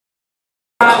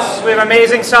We have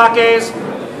amazing sakes.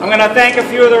 I'm going to thank a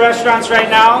few of the restaurants right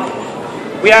now.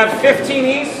 We have 15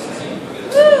 East,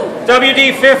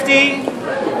 WD 50,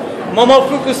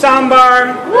 Momofuku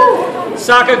Sambar,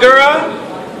 Sakagura,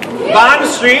 Bond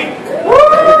Street,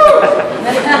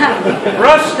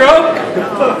 Rough Stroke,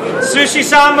 Sushi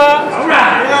Samba,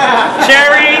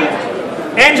 Cherry,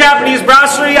 and Japanese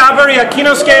Brasserie, Aburi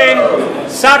Akinosuke,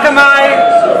 Sakamai,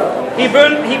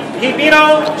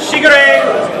 Hibino, Shigure,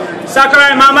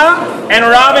 Sakurai Mama, and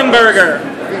Robin Burger.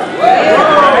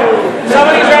 Some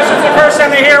of these restaurants, the first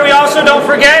time they're here, we also don't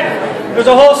forget, there's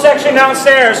a whole section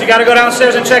downstairs. You got to go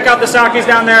downstairs and check out the sakes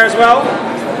down there as well.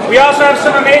 We also have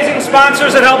some amazing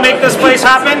sponsors that help make this place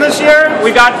happen this year.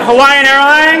 We've got Hawaiian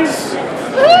Airlines,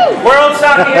 World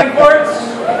Sake Imports,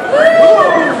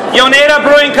 Yoneda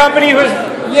Brewing Company, who has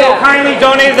so kindly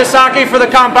donated the sake for the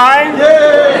Kanpai,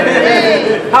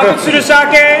 Hakutsuru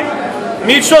Sake,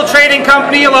 Mutual Trading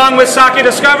Company along with Sake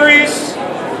Discoveries,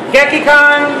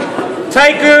 Gekikan,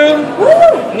 Taiku,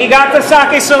 Niigata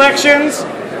Sake Selections,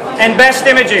 and Best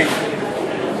Imaging.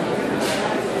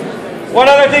 One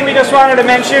other thing we just wanted to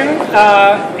mention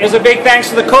is a big thanks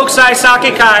to the Kokusai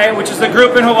Sake Kai, which is the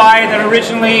group in Hawaii that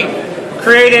originally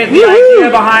created the idea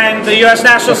behind the U.S.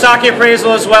 National Sake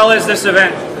Appraisal as well as this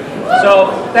event.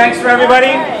 So thanks for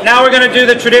everybody. Now we're going to do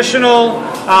the traditional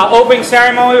opening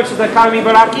ceremony, which is the Kagami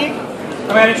Biraki.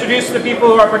 I'm going to introduce the people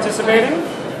who are participating.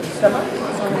 Step up.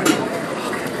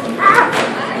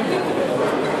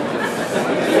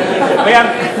 We have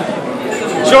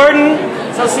Jordan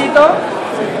Salcito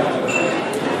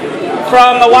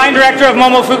from the wine director of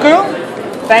Momofuku.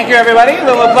 Thank you, everybody. A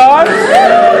little applause. We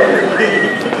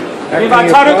have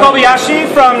Taru Kobayashi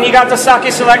from Niigata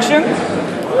Sake Selection.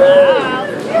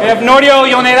 We have Norio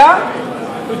Yoneda,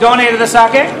 who donated the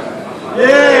sake.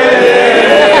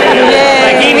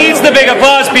 Like, he needs the big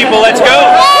applause, people. Let's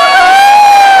go.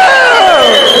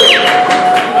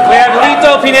 We have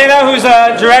Lito Pineda, who's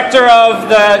a director of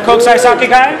the Kokusai Sake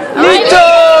Kai. Lito!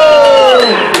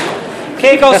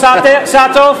 Keiko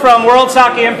Sato from World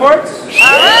Sake Imports.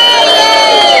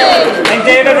 And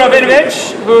David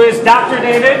Rabinovich, who is Dr.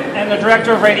 David and the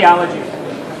director of radiology.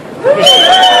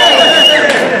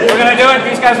 We're going to do it.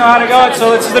 These guys know how to go it,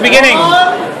 so this is the beginning.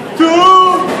 1, 2,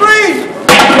 3!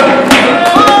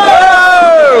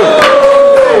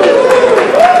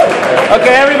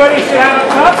 Okay, everybody should have a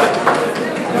cup.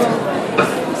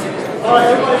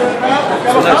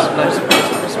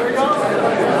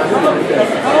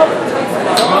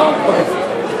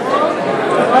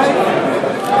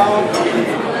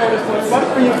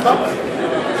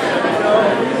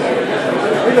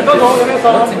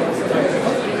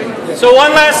 So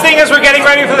one last thing as we're getting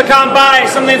ready for the Kanpai,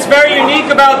 something that's very unique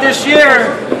about this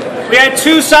year, we had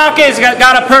 2 sakes that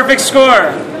got a perfect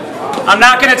score. I'm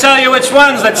not going to tell you which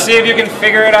ones, let's see if you can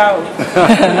figure it out.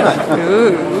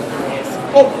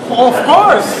 Oh, of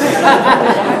course!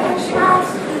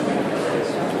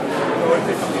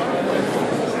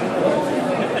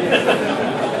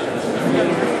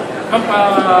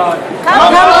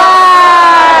 Kanpai!